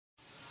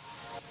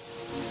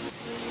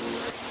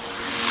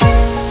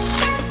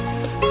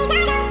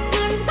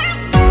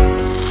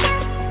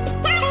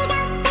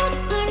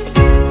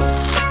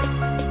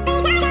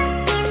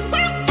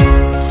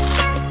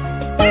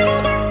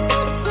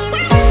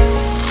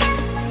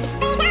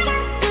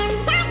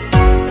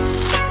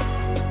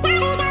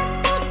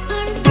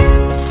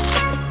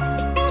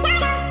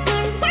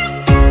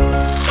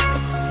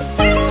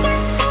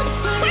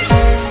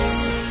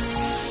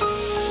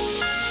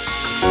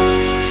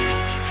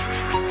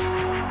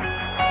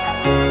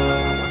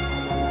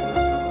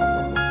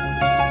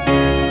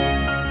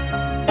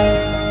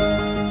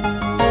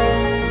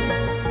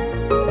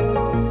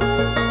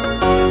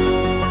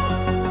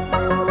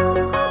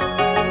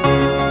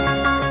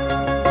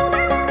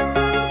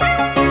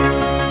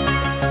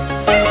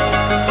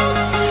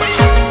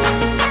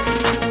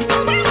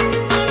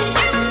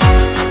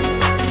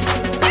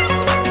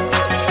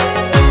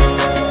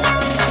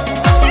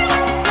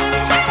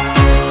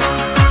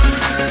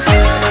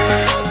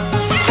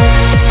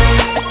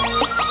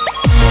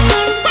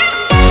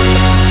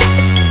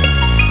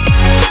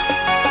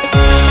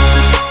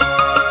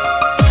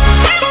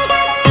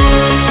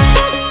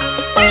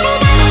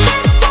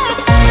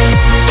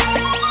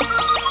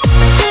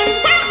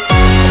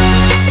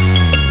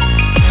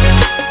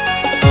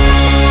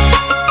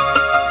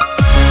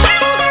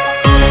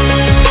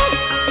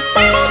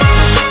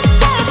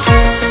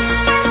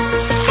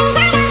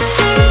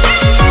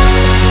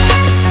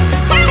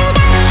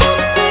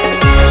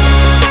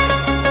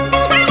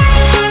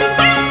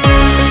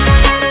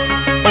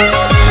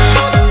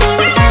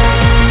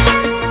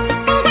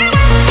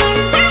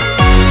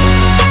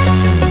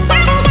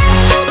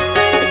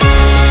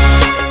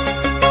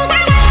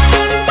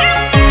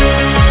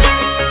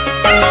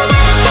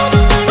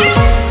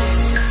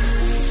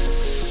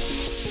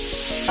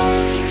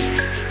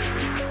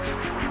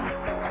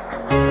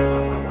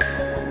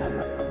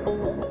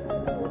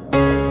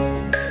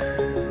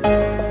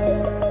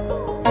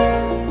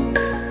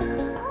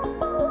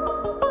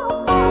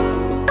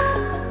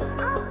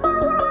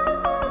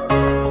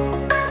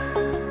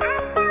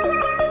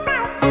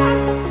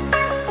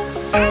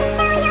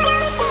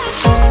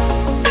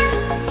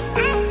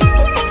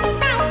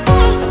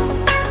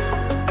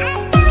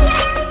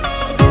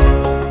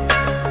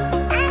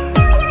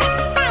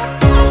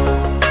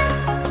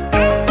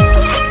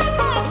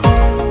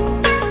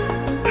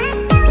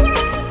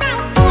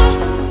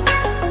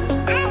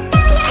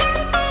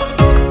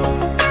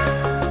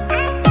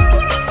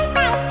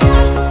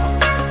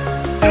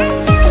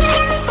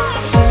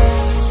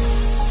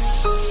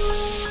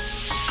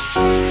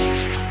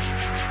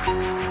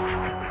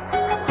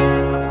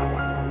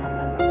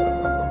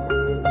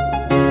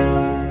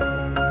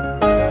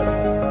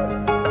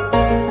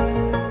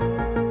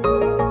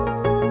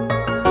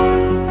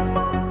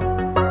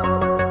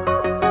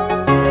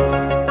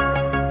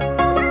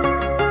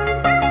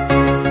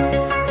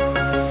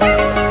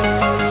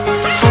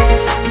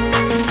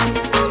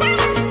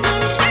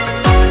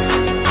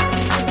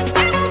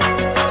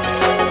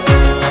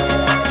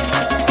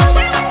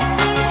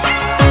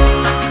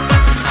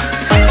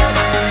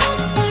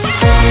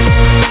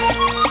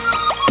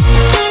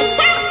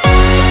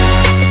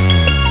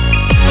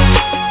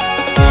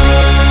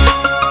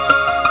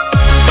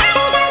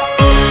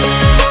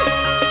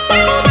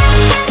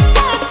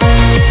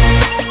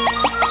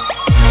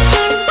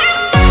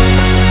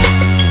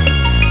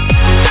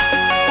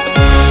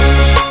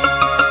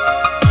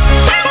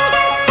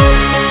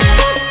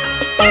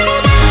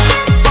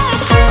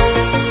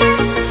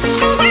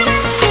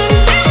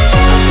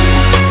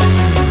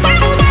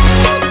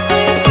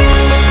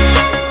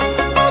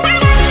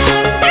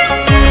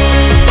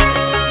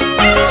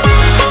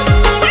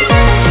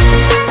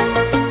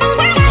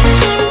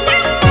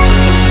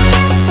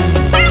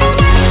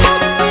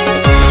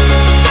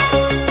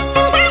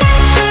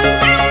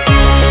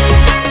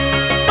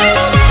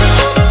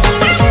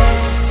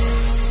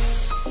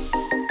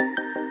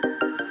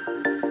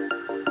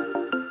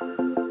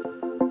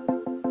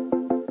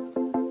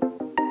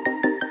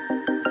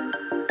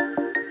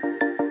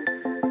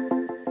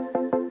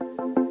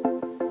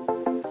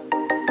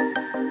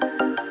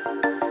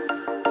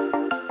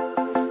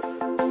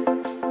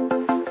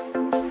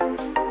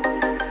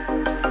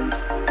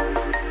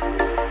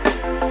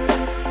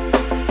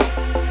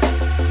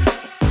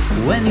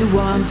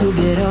want to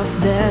get off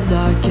the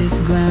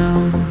darkest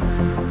ground,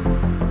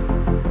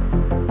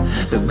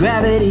 but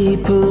gravity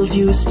pulls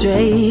you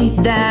straight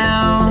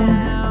down.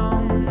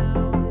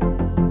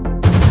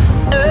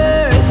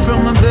 Earth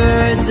from a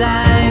bird's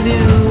eye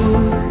view.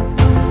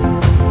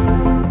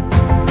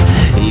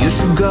 You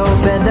should grow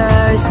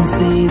feathers and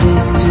see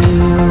this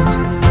too.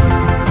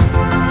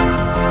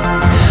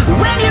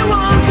 When you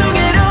want to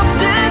get off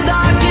the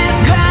darkest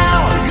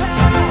ground,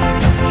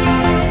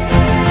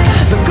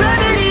 but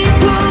gravity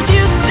pulls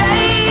you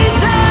straight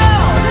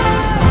down.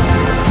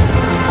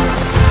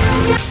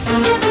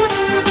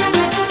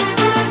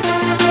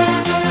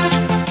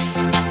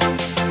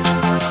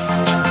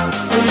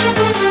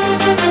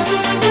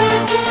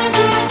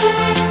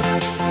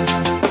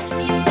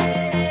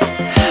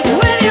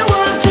 When you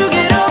want to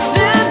get off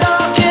the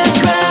darkest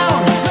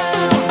ground,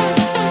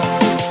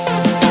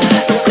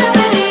 but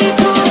gravity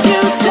pulls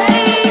you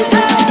straight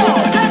down.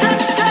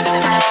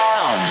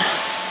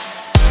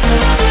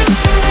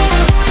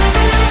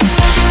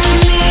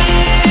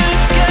 Clear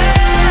sky.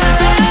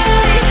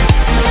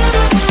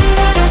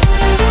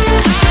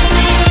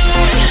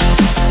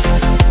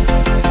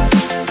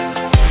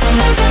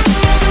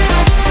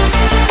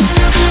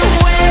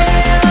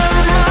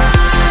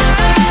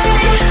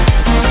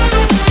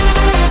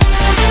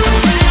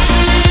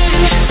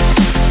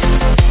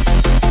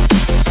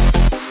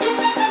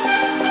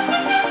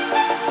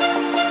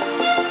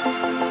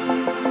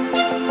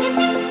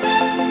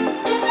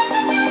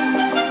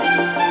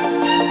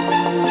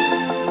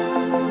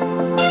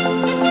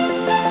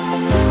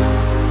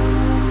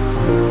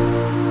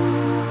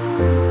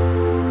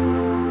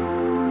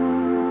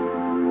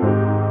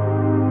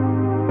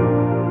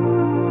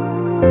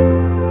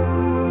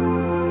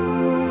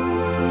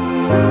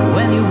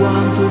 When you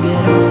want to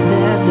get off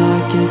the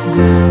darkest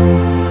ground,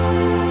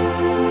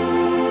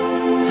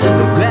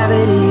 but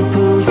gravity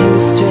pulls you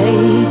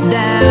straight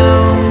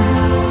down.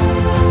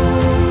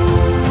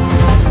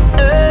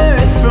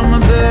 Earth from a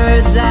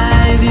bird's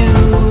eye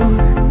view.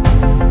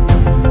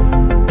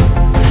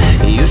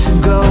 You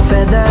should grow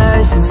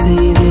feathers and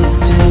see this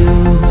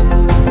too.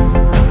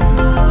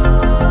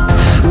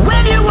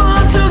 When you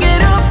want to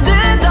get off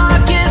the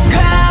darkest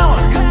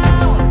ground,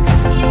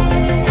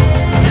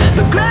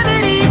 but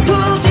gravity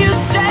pulls you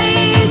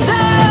straight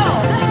down.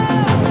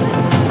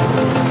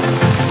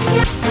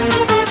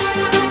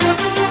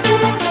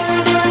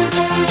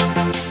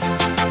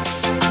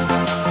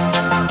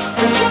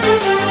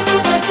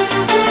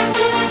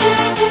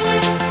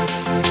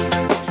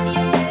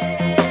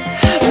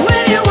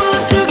 When you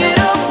want to get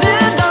off the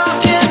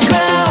darkest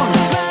ground,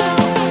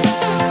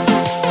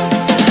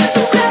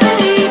 but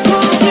gravity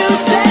pulls you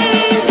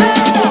straight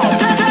down.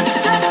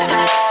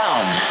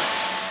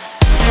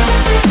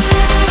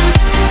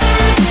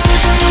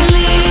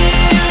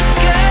 Clear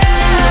sky.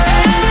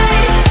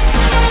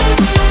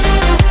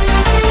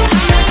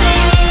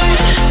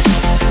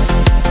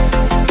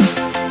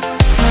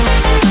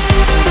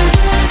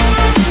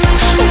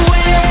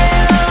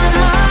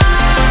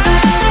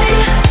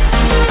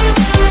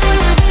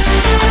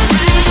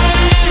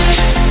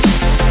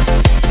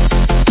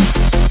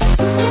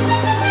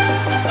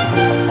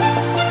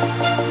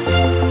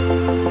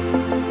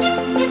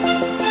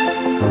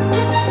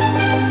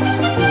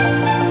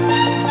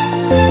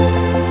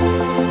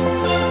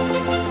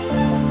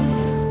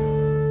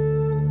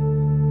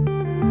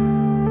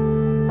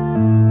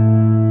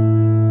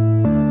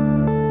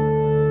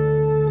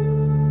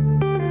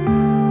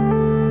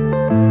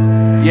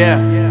 Yeah.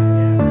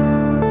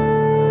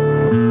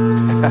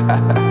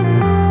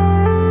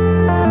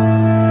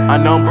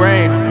 Unknown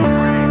Brain,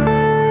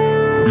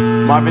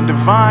 Marvin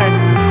Divine.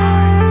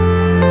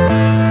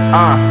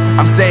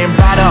 I'm saying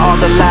bye to all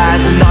the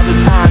lies and all the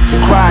times you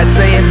cried,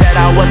 saying that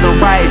I wasn't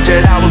right,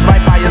 yet I was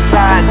right by your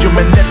side. You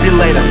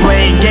manipulator,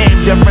 playing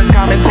games, your friends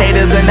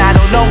commentators, and I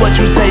don't know what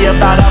you say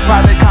about our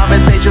private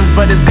conversations,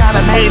 but it's got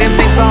them hating.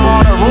 Thanks to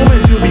all the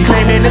rumors you be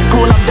claiming. It's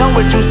cool, I'm done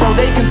with you, so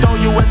they can throw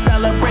you a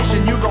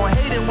celebration. You gon'